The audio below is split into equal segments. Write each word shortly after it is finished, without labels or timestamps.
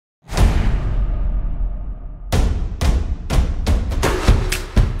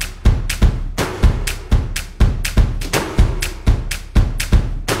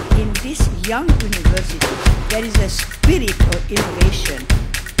young university, there is a spirit of innovation.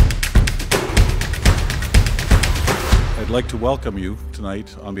 I'd like to welcome you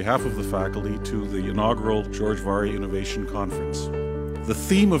tonight on behalf of the faculty to the inaugural George Vari Innovation Conference. The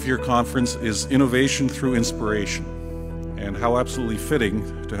theme of your conference is Innovation Through Inspiration, and how absolutely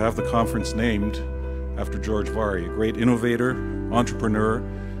fitting to have the conference named after George Vari, a great innovator, entrepreneur,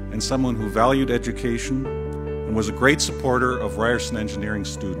 and someone who valued education and was a great supporter of Ryerson engineering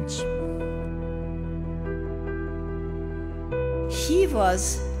students. He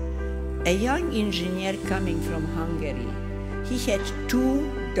was a young engineer coming from Hungary. He had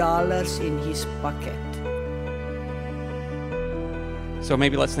 $2 in his pocket. So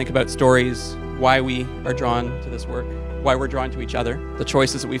maybe let's think about stories, why we are drawn to this work, why we're drawn to each other, the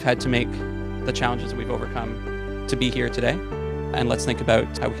choices that we've had to make, the challenges that we've overcome to be here today. And let's think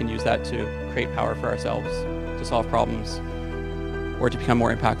about how we can use that to create power for ourselves, to solve problems, or to become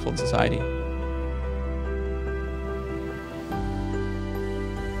more impactful in society.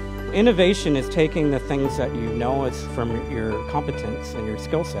 Innovation is taking the things that you know as from your competence and your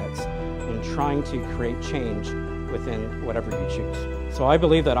skill sets and trying to create change within whatever you choose. So I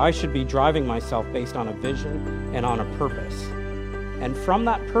believe that I should be driving myself based on a vision and on a purpose. And from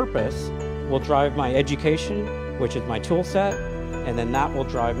that purpose will drive my education, which is my tool set, and then that will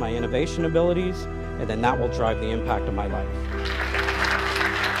drive my innovation abilities, and then that will drive the impact of my life.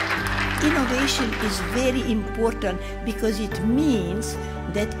 Innovation is very important because it means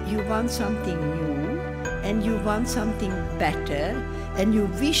that you want something new and you want something better and you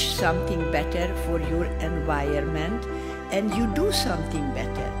wish something better for your environment and you do something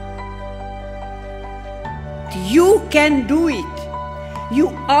better. You can do it. You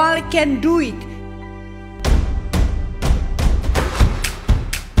all can do it.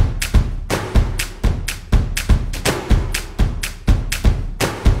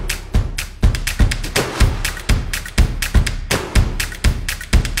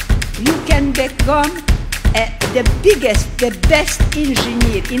 You can become the biggest, the best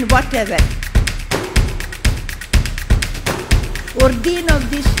engineer in whatever. Or dean of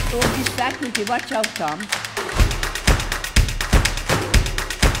this faculty, watch out, Tom.